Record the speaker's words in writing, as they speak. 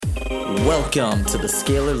Welcome to the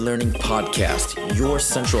Scalar Learning Podcast, your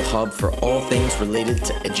central hub for all things related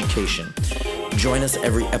to education. Join us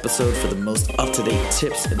every episode for the most up-to-date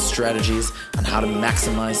tips and strategies on how to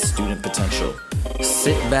maximize student potential.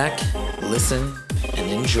 Sit back, listen, and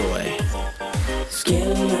enjoy.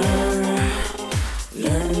 Scalar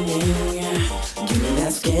learning, give me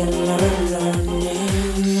that scalar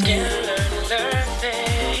learning.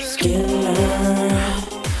 Scalar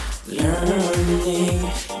learning,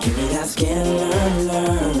 give me that scalar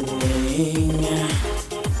learning.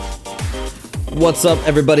 What's up,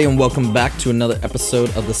 everybody, and welcome back to another episode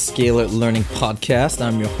of the Scalar Learning Podcast.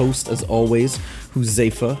 I'm your host, as always,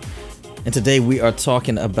 Huzefa, and today we are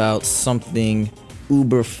talking about something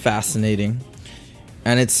uber fascinating.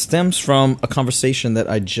 And it stems from a conversation that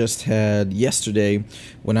I just had yesterday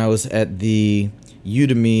when I was at the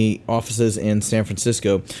Udemy offices in San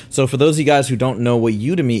Francisco. So for those of you guys who don't know what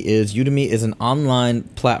Udemy is an online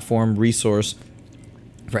platform resource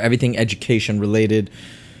for everything education related.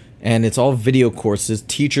 And it's all video courses.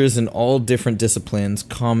 Teachers in all different disciplines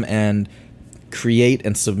come and create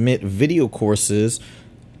and submit video courses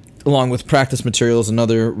along with practice materials and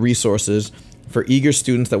other resources for eager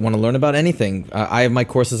students that want to learn about anything. I have my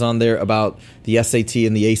courses on there about the SAT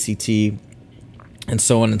and the ACT and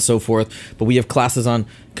so on and so forth. But we have classes on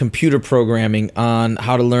computer programming, on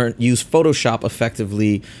how to use Photoshop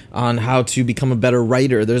effectively, on how to become a better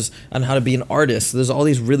writer, on how to be an artist. There's all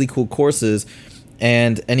these really cool courses,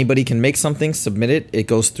 and anybody can make something, submit it. It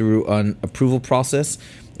goes through an approval process,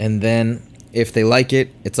 and then if they like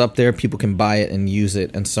it, it's up there. People can buy it and use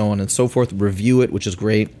it, and so on and so forth. Review it, which is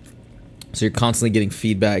great. So you're constantly getting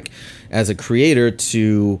feedback as a creator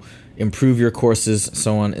to improve your courses,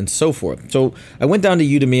 so on and so forth. So I went down to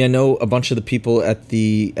Udemy. I know a bunch of the people at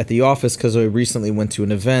the office because I recently went to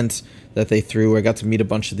an event that they threw. I got to meet a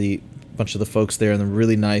bunch of the folks there, and they're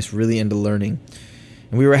really nice, really into learning.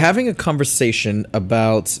 And we were having a conversation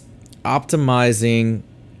about optimizing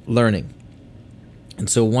learning. And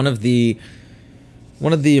so one of the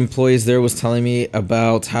employees there was telling me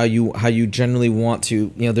about how you generally want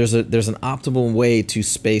to, there's an optimal way to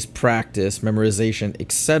space practice, memorization,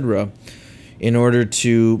 etc., in order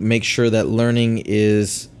to make sure that learning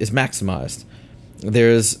is maximized.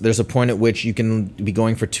 There's a point at which you can be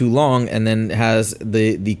going for too long, and then has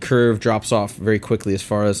the curve drops off very quickly as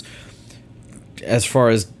far as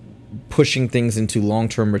pushing things into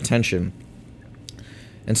long-term retention.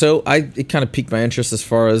 And so it kind of piqued my interest as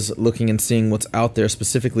far as looking and seeing what's out there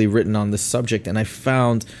specifically written on this subject. And I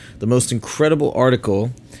found the most incredible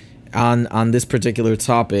article on this particular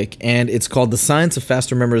topic, and it's called The Science of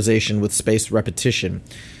Faster Memorization with Spaced Repetition.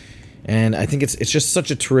 And I think it's just such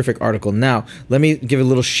a terrific article. Now, let me give a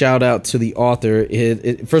little shout out to the author.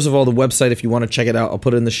 First of all, the website, if you want to check it out, I'll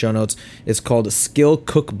put it in the show notes. It's called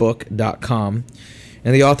skillcookbook.com.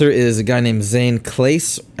 And the author is a guy named Zane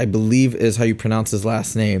Claes, I believe is how you pronounce his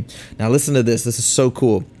last name. Now listen to this. This is so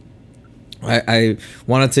cool. I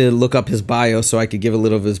wanted to look up his bio so I could give a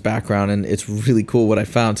little of his background, and it's really cool what I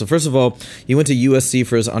found. So first of all, he went to USC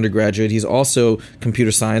for his undergraduate. He's also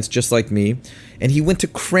computer science, just like me. And he went to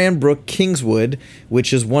Cranbrook Kingswood,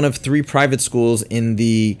 which is one of 3 private schools in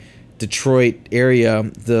the Detroit area,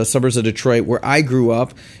 the suburbs of Detroit, where I grew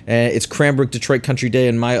up. It's Cranbrook, Detroit Country Day,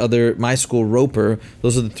 and my school, Roper.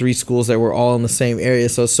 Those are the 3 schools that were all in the same area.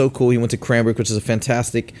 So it's so cool. He went to Cranbrook, which is a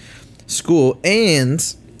fantastic school. And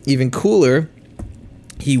even cooler,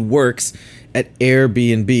 he works at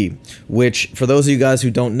Airbnb, which, for those of you guys who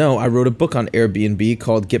don't know, I wrote a book on Airbnb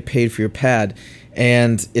called Get Paid for Your Pad.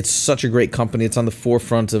 And it's such a great company. It's on the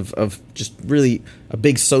forefront of just really a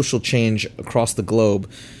big social change across the globe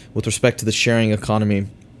with respect to the sharing economy.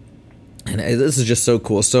 And this is just so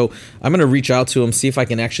cool. So I'm going to reach out to him, see if I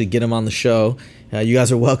can actually get him on the show. You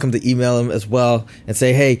guys are welcome to email him as well and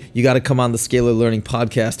say, hey, you got to come on the Scalar Learning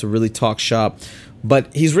Podcast to really talk shop.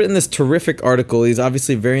 But he's written this terrific article. He's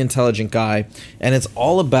obviously a very intelligent guy. And it's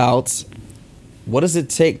all about what does it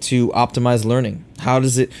take to optimize learning? How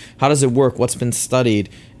does it work? What's been studied?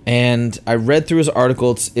 And I read through his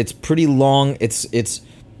article. It's pretty long. It's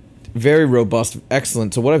very robust,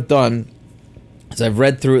 excellent. So what I've done is I've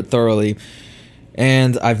read through it thoroughly,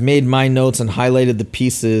 and I've made my notes and highlighted the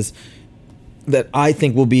pieces that I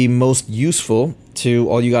think will be most useful to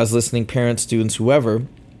all you guys listening, parents, students, whoever.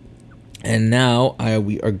 And now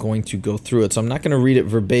we are going to go through it. So I'm not going to read it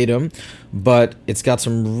verbatim, but it's got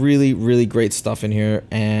some really, really great stuff in here,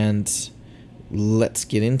 and let's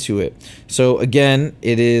get into it. So again,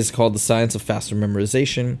 it is called The Science of Faster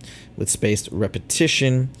Memorization with Spaced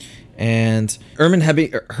Repetition. And Hermann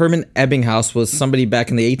Ebbinghaus was somebody back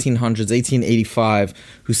in the 1800s, 1885,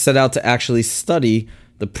 who set out to actually study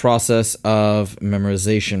the process of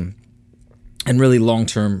memorization and really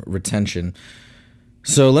long-term retention.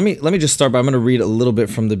 So let me just start by, I'm going to read a little bit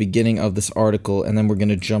from the beginning of this article, and then we're going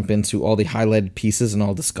to jump into all the highlighted pieces, and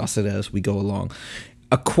I'll discuss it as we go along.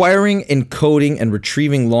 Acquiring, encoding, and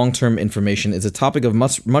retrieving long-term information is a topic of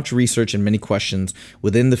much research and many questions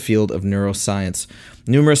within the field of neuroscience.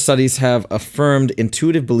 Numerous studies have affirmed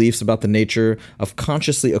intuitive beliefs about the nature of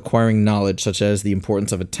consciously acquiring knowledge, such as the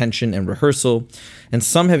importance of attention and rehearsal, and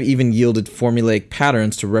some have even yielded formulaic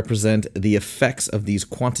patterns to represent the effects of these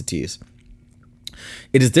quantities.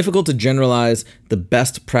 It is difficult to generalize the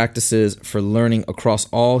best practices for learning across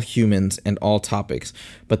all humans and all topics,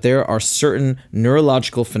 but there are certain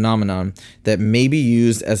neurological phenomena that may be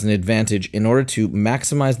used as an advantage in order to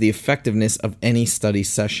maximize the effectiveness of any study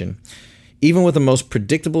session. Even with the most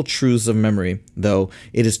predictable truths of memory, though,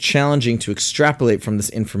 it is challenging to extrapolate from this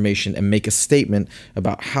information and make a statement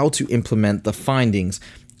about how to implement the findings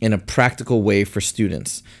in a practical way for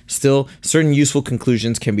students. Still, certain useful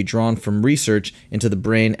conclusions can be drawn from research into the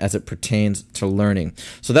brain as it pertains to learning.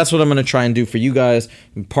 So that's what I'm going to try and do for you guys.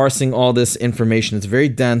 I'm parsing all this information. It's very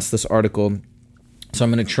dense, this article. So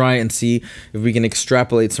I'm going to try and see if we can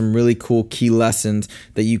extrapolate some really cool key lessons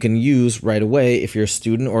that you can use right away if you're a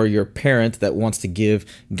student or you're a parent that wants to give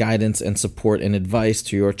guidance and support and advice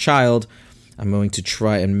to your child. I'm going to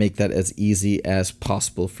try and make that as easy as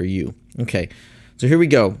possible for you. Okay. So here we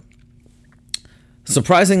go.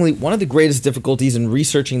 Surprisingly, one of the greatest difficulties in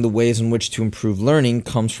researching the ways in which to improve learning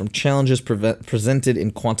comes from challenges presented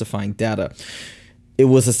in quantifying data. It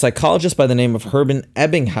was a psychologist by the name of Hermann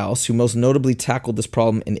Ebbinghaus who most notably tackled this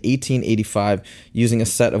problem in 1885 using a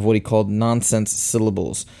set of what he called nonsense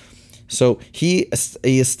syllables. So he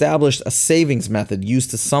established a savings method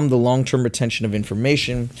used to sum the long-term retention of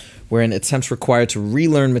information, wherein attempts required to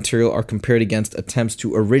relearn material are compared against attempts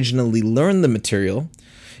to originally learn the material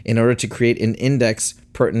in order to create an index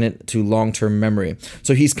pertinent to long-term memory.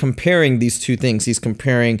 So he's comparing these two things. He's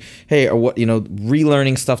comparing,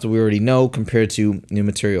 relearning stuff that we already know compared to new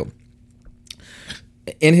material.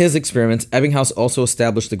 In his experiments, Ebbinghaus also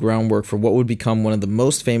established the groundwork for what would become one of the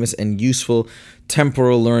most famous and useful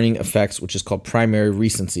temporal learning effects, which is called primary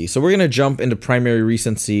recency. So we're going to jump into primary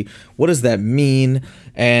recency. What does that mean,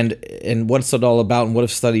 and what's it all about, and what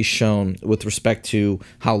have studies shown with respect to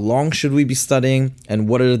how long should we be studying, and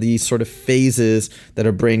what are the sort of phases that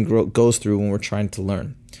our brain goes through when we're trying to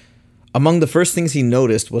learn? Among the first things he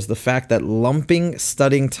noticed was the fact that lumping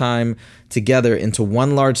studying time together into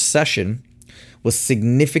one large session was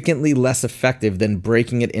significantly less effective than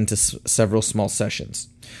breaking it into several small sessions.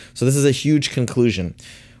 So this is a huge conclusion.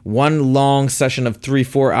 One long session of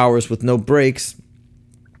 3-4 hours with no breaks,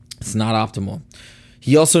 it's not optimal.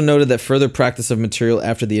 He also noted that further practice of material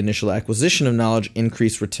after the initial acquisition of knowledge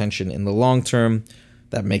increased retention in the long term.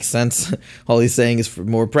 That makes sense. All he's saying is for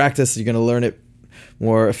more practice, you're going to learn it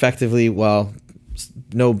more effectively. Well,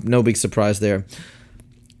 no big surprise there.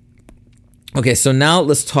 Okay, so now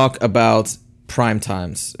let's talk about prime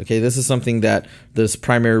times. Okay, this is something that this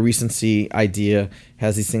primary recency idea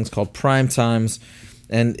has, these things called prime times,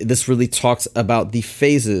 and this really talks about the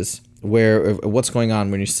phases where what's going on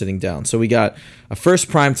when you're sitting down. So we got a first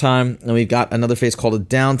prime time, and we've got another phase called a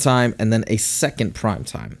downtime, and then a second prime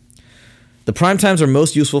time. The prime times are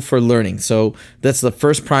most useful for learning. So that's the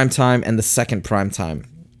first prime time and the second prime time.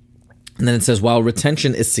 And then it says, while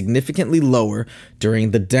retention is significantly lower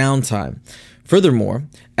during the downtime. Furthermore,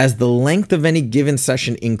 as the length of any given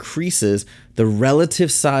session increases, the relative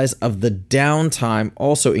size of the downtime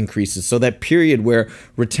also increases. So that period where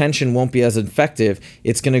retention won't be as effective,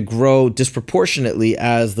 it's going to grow disproportionately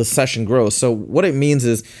as the session grows. So what it means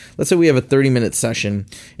is, let's say we have a 30-minute session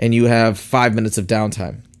and you have 5 minutes of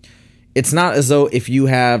downtime. It's not as though if you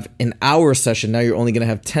have an hour session, now you're only going to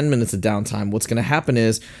have 10 minutes of downtime. What's going to happen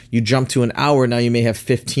is you jump to an hour, now you may have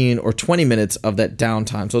 15 or 20 minutes of that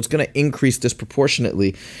downtime. So it's going to increase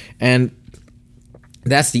disproportionately. And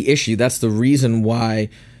that's the issue. That's the reason why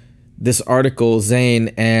this article, Zane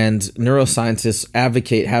and neuroscientists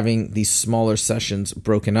advocate having these smaller sessions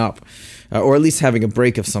broken up, or at least having a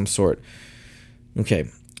break of some sort. Okay.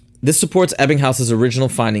 This supports Ebbinghaus's original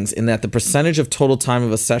findings in that the percentage of total time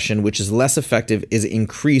of a session which is less effective is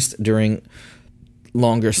increased during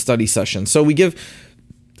longer study sessions. So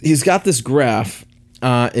he's got this graph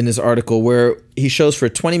in his article where he shows for a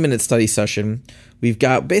 20-minute study session, we've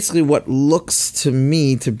got basically what looks to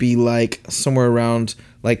me to be like somewhere around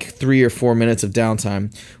like 3 or 4 minutes of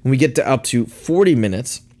downtime. When we get to up to 40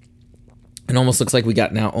 minutes, it almost looks like we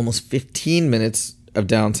got now almost 15 minutes of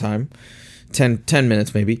downtime. 10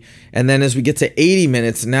 minutes maybe. And then as we get to 80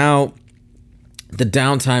 minutes, now the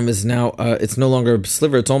downtime is now, it's no longer a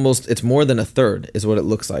sliver. It's more than a third is what it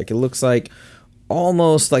looks like. It looks like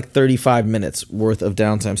almost like 35 minutes worth of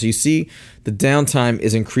downtime. So you see the downtime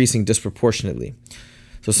is increasing disproportionately.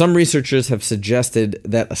 So some researchers have suggested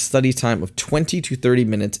that a study time of 20 to 30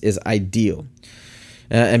 minutes is ideal.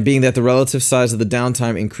 And being that the relative size of the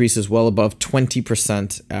downtime increases well above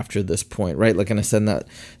 20% after this point, right? Like I said, that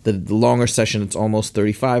the longer session, it's almost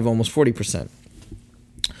 35, almost 40%.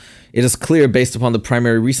 It is clear based upon the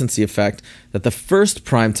primary recency effect that the first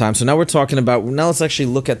prime time, so now we're talking about, now let's actually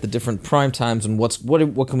look at the different prime times and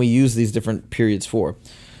what can we use these different periods for.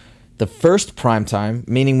 The first prime time,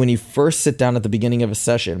 meaning when you first sit down at the beginning of a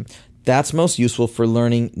session, that's most useful for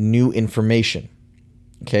learning new information.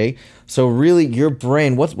 Okay, so really your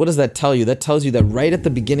brain, what does that tell you? That tells you that right at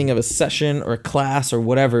the beginning of a session or a class or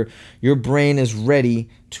whatever, your brain is ready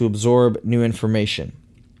to absorb new information.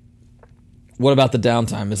 What about the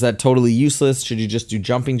downtime? Is that totally useless? Should you just do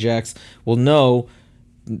jumping jacks? Well, no,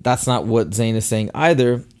 that's not what Zane is saying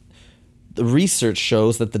either. The research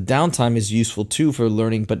shows that the downtime is useful too for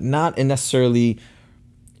learning, but not in necessarily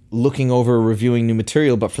looking over or reviewing new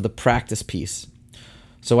material, but for the practice piece.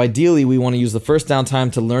 So ideally, we want to use the first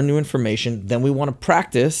downtime to learn new information. Then we want to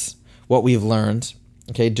practice what we've learned,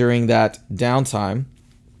 okay, during that downtime.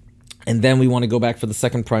 And then we want to go back for the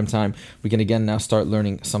second prime time. We can again now start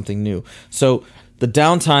learning something new. So the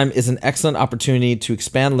downtime is an excellent opportunity to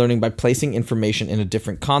expand learning by placing information in a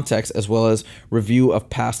different context, as well as review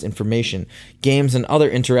of past information. Games and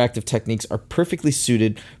other interactive techniques are perfectly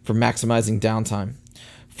suited for maximizing downtime.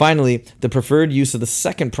 Finally, the preferred use of the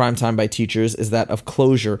second prime time by teachers is that of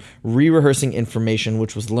closure, re-rehearsing information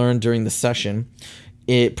which was learned during the session,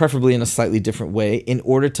 preferably in a slightly different way, in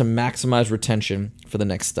order to maximize retention for the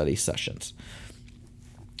next study sessions.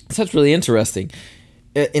 So that's really interesting.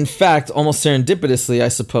 In fact, almost serendipitously, I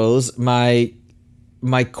suppose, my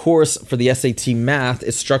course for the SAT math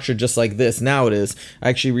is structured just like this. Now it is. I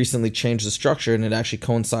actually recently changed the structure, and it actually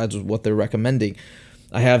coincides with what they're recommending.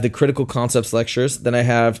 I have the critical concepts lectures, then I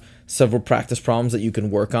have several practice problems that you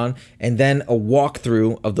can work on, and then a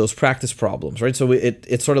walkthrough of those practice problems, right? So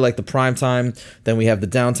it's sort of like the prime time, then we have the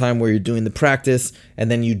downtime where you're doing the practice,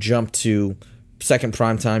 and then you jump to second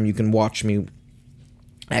prime time, you can watch me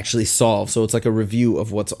actually solve. So it's like a review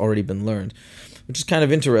of what's already been learned, which is kind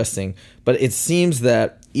of interesting. But it seems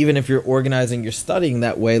that even if you're organizing your studying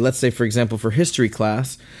that way, let's say, for example, for history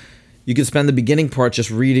class, you can spend the beginning part just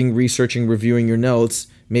reading, researching, reviewing your notes,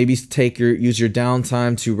 maybe use your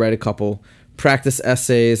downtime to write a couple practice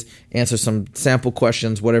essays, answer some sample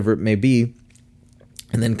questions, whatever it may be,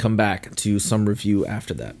 and then come back to some review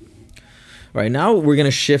after that. All right, now we're going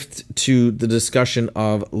to shift to the discussion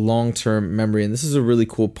of long-term memory, and this is a really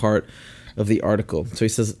cool part of the article. So he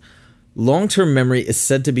says, long-term memory is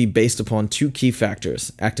said to be based upon two key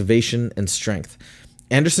factors, activation and strength.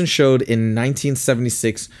 Anderson showed in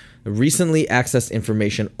 1976 recently accessed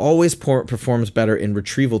information always performs better in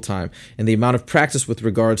retrieval time, and the amount of practice with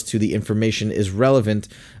regards to the information is relevant,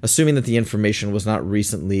 assuming that the information was not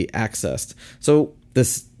recently accessed. So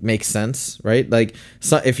this makes sense, right? Like,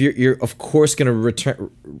 so if you're of course going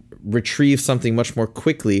to retrieve something much more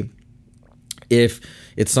quickly if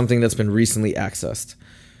it's something that's been recently accessed.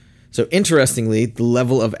 So interestingly, the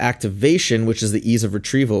level of activation, which is the ease of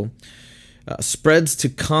retrieval, spreads to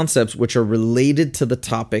concepts which are related to the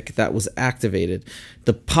topic that was activated.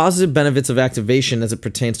 The positive benefits of activation as it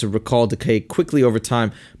pertains to recall decay quickly over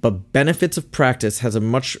time, but benefits of practice has a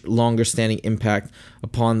much longer standing impact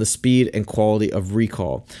upon the speed and quality of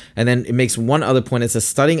recall. And then it makes one other point. It says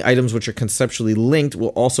studying items which are conceptually linked will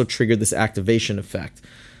also trigger this activation effect.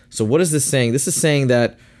 So what is this saying? This is saying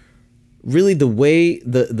that really the way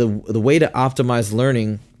the way to optimize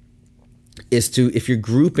learning is to, if you're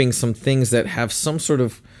grouping some things that have some sort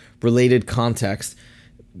of related context,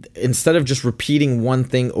 instead of just repeating one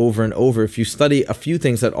thing over and over, if you study a few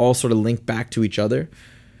things that all sort of link back to each other,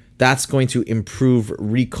 that's going to improve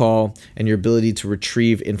recall and your ability to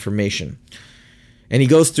retrieve information. And he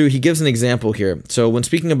gives an example here. So when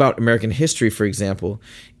speaking about American history, for example,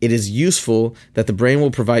 it is useful that the brain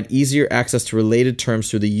will provide easier access to related terms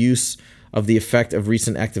through the use of the effect of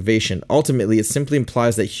recent activation. Ultimately, it simply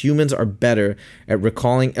implies that humans are better at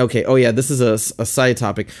recalling... this is a side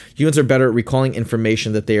topic. Humans are better at recalling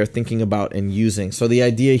information that they are thinking about and using. So the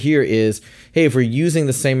idea here is, hey, if we're using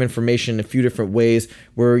the same information in a few different ways,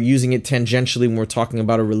 we're using it tangentially when we're talking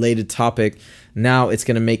about a related topic, now it's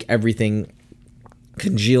going to make everything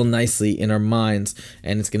congeal nicely in our minds,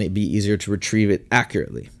 and it's going to be easier to retrieve it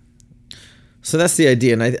accurately. So that's the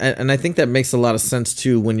idea, and I think that makes a lot of sense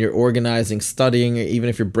too when you're organizing studying, or even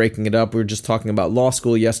if you're breaking it up. We were just talking about law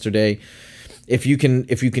school yesterday. if you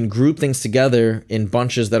can group things together in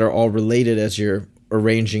bunches that are all related as you're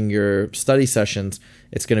arranging your study sessions,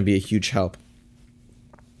 it's going to be a huge help.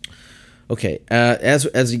 Okay,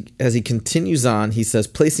 as he continues on, he says,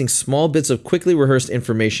 placing small bits of quickly rehearsed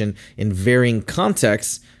information in varying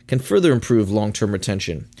contexts can further improve long-term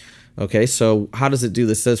retention. Okay, so how does it do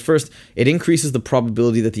this? It says, first, it increases the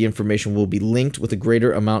probability that the information will be linked with a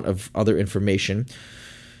greater amount of other information.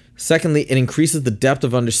 Secondly, it increases the depth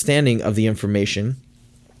of understanding of the information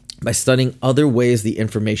by studying other ways the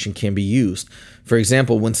information can be used. For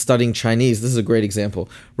example, when studying Chinese, this is a great example.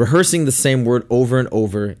 Rehearsing the same word over and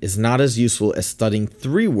over is not as useful as studying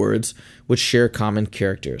 3 words which share common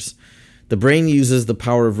characters. The brain uses the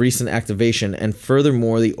power of recent activation, and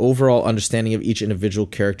furthermore, the overall understanding of each individual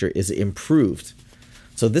character is improved.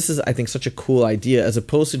 So this is, I think, such a cool idea, as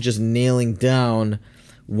opposed to just nailing down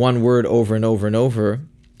one word over and over and over.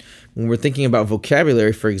 When we're thinking about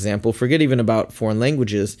vocabulary, for example, forget even about foreign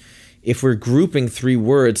languages. If we're grouping 3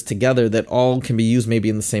 words together that all can be used maybe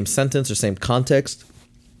in the same sentence or same context,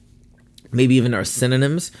 maybe even are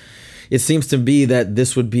synonyms, it seems to be that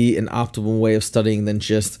this would be an optimal way of studying than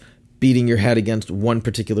just beating your head against one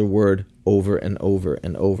particular word over and over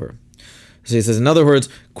and over. So he says, in other words,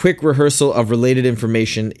 quick rehearsal of related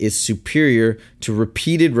information is superior to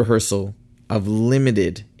repeated rehearsal of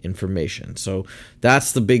limited information. So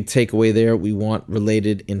that's the big takeaway there. We want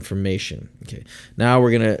related information. Okay. Now we're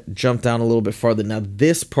going to jump down a little bit farther. Now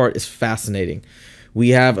this part is fascinating. We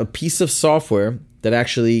have a piece of software that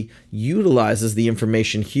actually utilizes the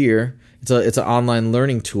information here. It's an online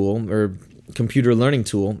learning tool or computer learning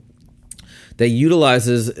tool that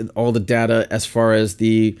utilizes all the data as far as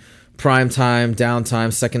the prime time,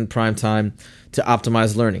 downtime, second prime time to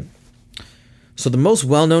optimize learning. So the most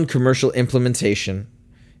well-known commercial implementation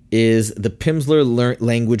is the Pimsleur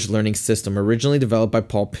language learning system, originally developed by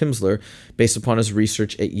Paul Pimsleur based upon his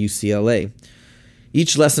research at UCLA.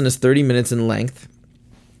 Each lesson is 30 minutes in length,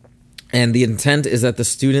 and the intent is that the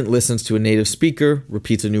student listens to a native speaker,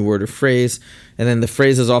 repeats a new word or phrase, and then the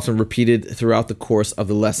phrase is often repeated throughout the course of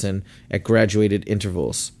the lesson at graduated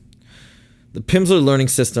intervals. The Pimsleur learning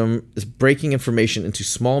system is breaking information into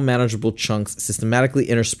small, manageable chunks, systematically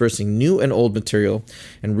interspersing new and old material,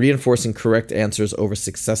 and reinforcing correct answers over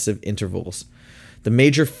successive intervals. The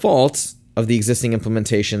major faults of the existing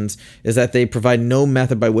implementations is that they provide no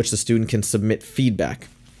method by which the student can submit feedback,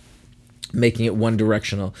 making it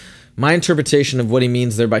one-directional. My interpretation of what he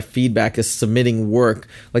means there by feedback is submitting work.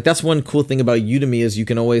 Like, that's one cool thing about Udemy is you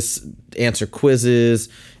can always answer quizzes,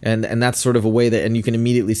 and that's sort of a way that, and you can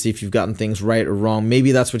immediately see if you've gotten things right or wrong.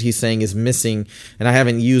 Maybe that's what he's saying is missing, and I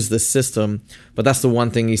haven't used this system, but that's the one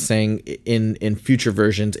thing he's saying in future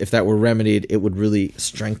versions. If that were remedied, it would really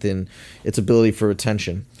strengthen its ability for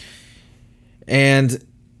retention. And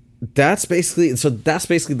that's basically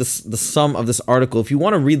the sum of this article. If you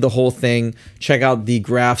want to read the whole thing, check out the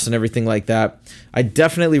graphs and everything like that. I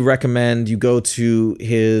definitely recommend you go to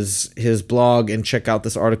his blog and check out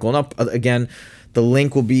this article. And again, the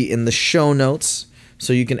link will be in the show notes,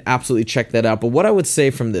 so you can absolutely check that out. But what I would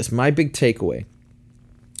say from this, my big takeaway,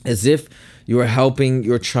 is if you are helping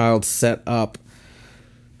your child set up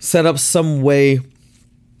some way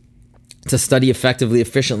to study effectively,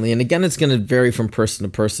 efficiently. And again, it's going to vary from person to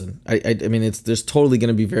person. I mean, there's totally going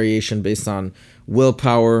to be variation based on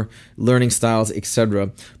willpower, learning styles,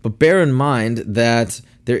 etc. But bear in mind that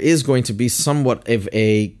there is going to be somewhat of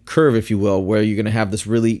a curve, if you will, where you're going to have this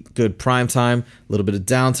really good prime time, a little bit of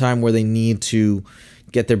downtime where they need to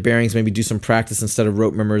get their bearings, maybe do some practice instead of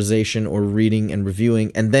rote memorization or reading and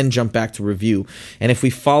reviewing, and then jump back to review. And if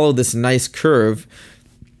we follow this nice curve,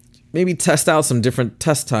 maybe test out some different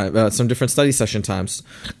some different study session times.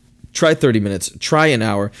 Try 30 minutes, try an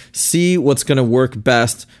hour, see what's going to work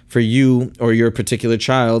best for you or your particular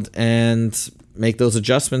child, and make those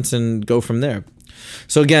adjustments and go from there.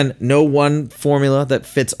 So again, no one formula that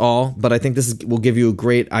fits all, but I think this will give you a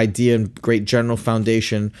great idea and great general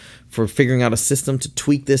foundation for figuring out a system to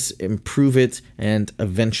tweak this, improve it, and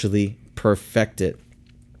eventually perfect it.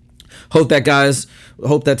 Hope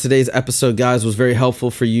that today's episode, guys, was very helpful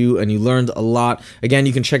for you and you learned a lot. Again,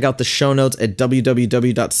 you can check out the show notes at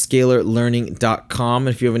www.scalarlearning.com.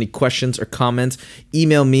 And if you have any questions or comments,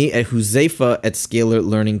 email me at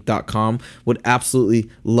huzefa@scalarlearning.com. Would absolutely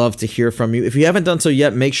love to hear from you. If you haven't done so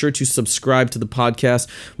yet, make sure to subscribe to the podcast.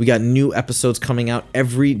 We got new episodes coming out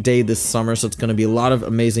every day this summer, so it's going to be a lot of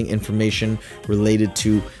amazing information related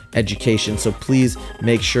to education. So please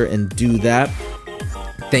make sure and do that.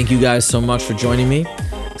 Thank you guys so much for joining me.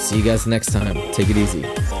 See you guys next time. Take it easy.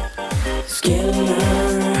 Scalar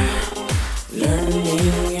learning.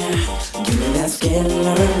 Give me that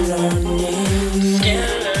scalar learning.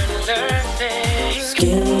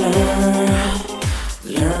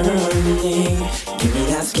 learning. Give me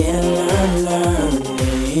that scalar learning.